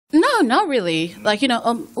No, not really. Like,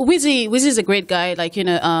 Wizzy's a great guy. Like,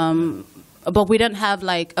 but we don't have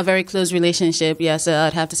like a very close relationship. Yeah, so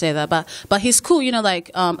I'd have to say that. But he's cool. Like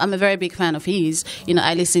I'm a very big fan of his.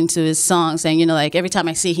 I listen to his songs, and like every time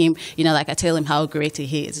I see him, like I tell him how great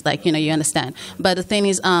he is. Like, you understand. But the thing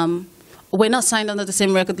is, we're not signed under the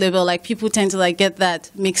same record label. Like, people tend to like get that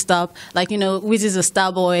mixed up. Like, Wiz is a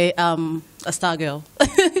star boy, a star girl,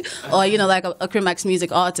 or like a Crimax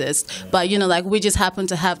music artist. But like we just happen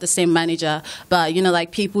to have the same manager. But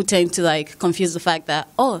like people tend to like confuse the fact that,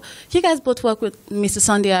 oh, you guys both work with Mr.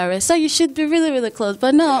 Sunday Aris, so you should be really, really close.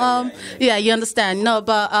 But no, yeah, you understand. No,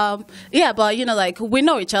 but yeah, but like we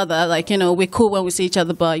know each other. Like we're cool when we see each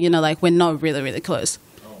other. But like we're not really, really close.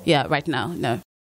 Yeah, right now, no.